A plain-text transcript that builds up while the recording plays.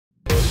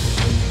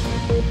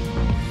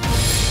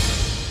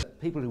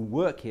people who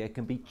work here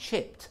can be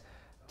chipped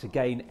to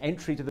gain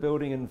entry to the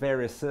building and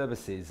various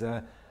services.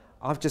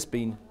 I've just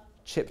been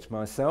chipped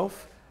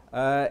myself.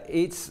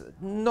 It's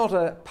not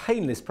a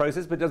painless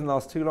process, but it doesn't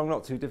last too long,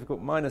 not too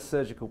difficult. Minor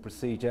surgical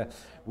procedure,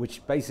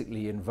 which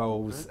basically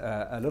involves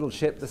a little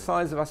chip the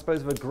size of, I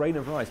suppose, of a grain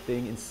of rice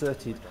being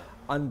inserted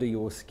under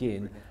your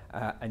skin,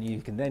 and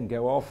you can then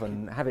go off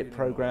and have it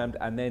programmed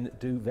and then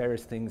do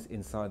various things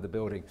inside the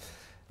building.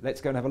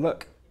 Let's go and have a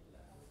look.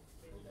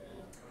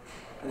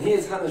 And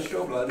here's Hannah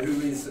Schaublad, who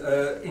is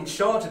in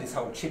charge of this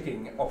whole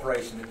chipping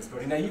operation in this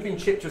building. Now, you've been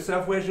chipped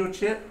yourself. Where's your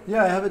chip?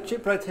 Yeah, I have a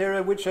chip right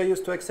here, which I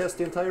use to access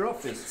the entire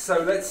office. So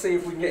let's see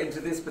if we can get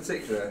into this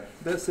particular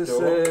This is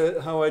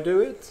how I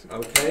do it.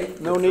 Okay.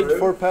 No need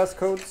for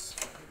passcodes.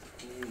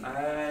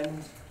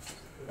 And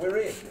we're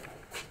in.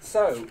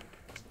 So,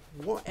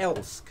 what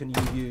else can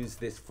you use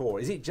this for?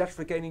 Is it just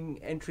for gaining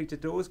entry to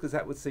doors? Because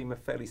that would seem a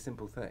fairly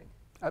simple thing.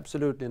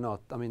 Absolutely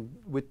not. I mean,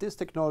 with this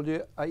technology,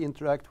 I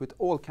interact with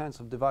all kinds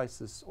of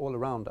devices all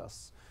around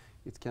us.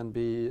 It can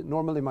be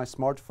normally my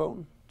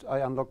smartphone. I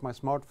unlock my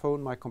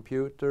smartphone, my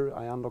computer,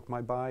 I unlock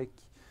my bike.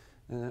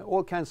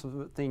 All kinds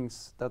of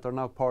things that are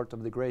now part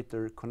of the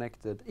greater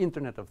connected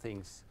Internet of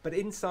Things. But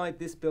inside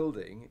this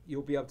building,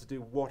 you'll be able to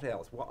do what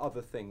else? What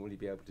other thing will you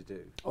be able to do?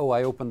 Oh,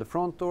 I open the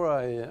front door,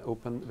 I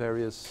open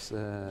various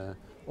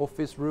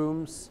office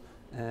rooms,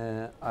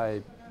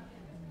 I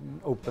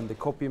open the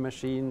copy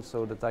machine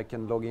so that I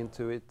can log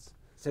into it.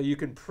 So you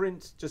can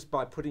print just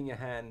by putting your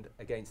hand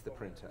against the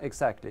printer?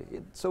 Exactly.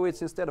 So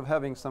it's instead of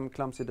having some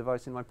clumsy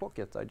device in my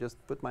pocket, I just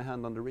put my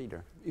hand on the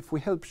reader. If we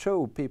help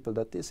show people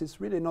that this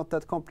is really not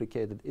that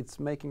complicated,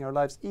 it's making our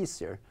lives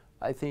easier,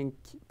 I think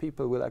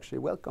people will actually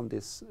welcome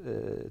this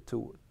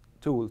tool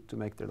to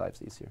make their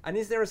lives easier. And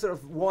is there a sort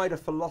of wider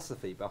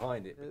philosophy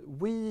behind it?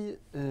 We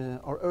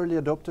are early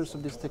adopters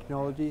of this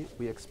technology.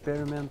 We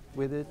experiment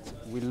with it,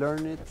 we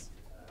learn it,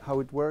 how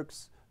it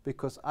works,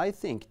 because I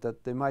think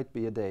that there might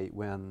be a day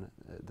when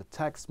the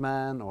tax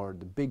man or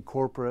the big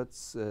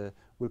corporates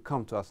will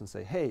come to us and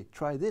say, hey,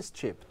 try this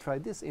chip, try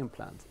this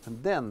implant.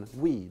 And then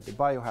we, the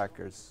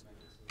biohackers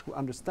who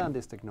understand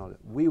this technology,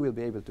 we will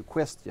be able to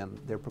question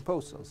their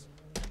proposals.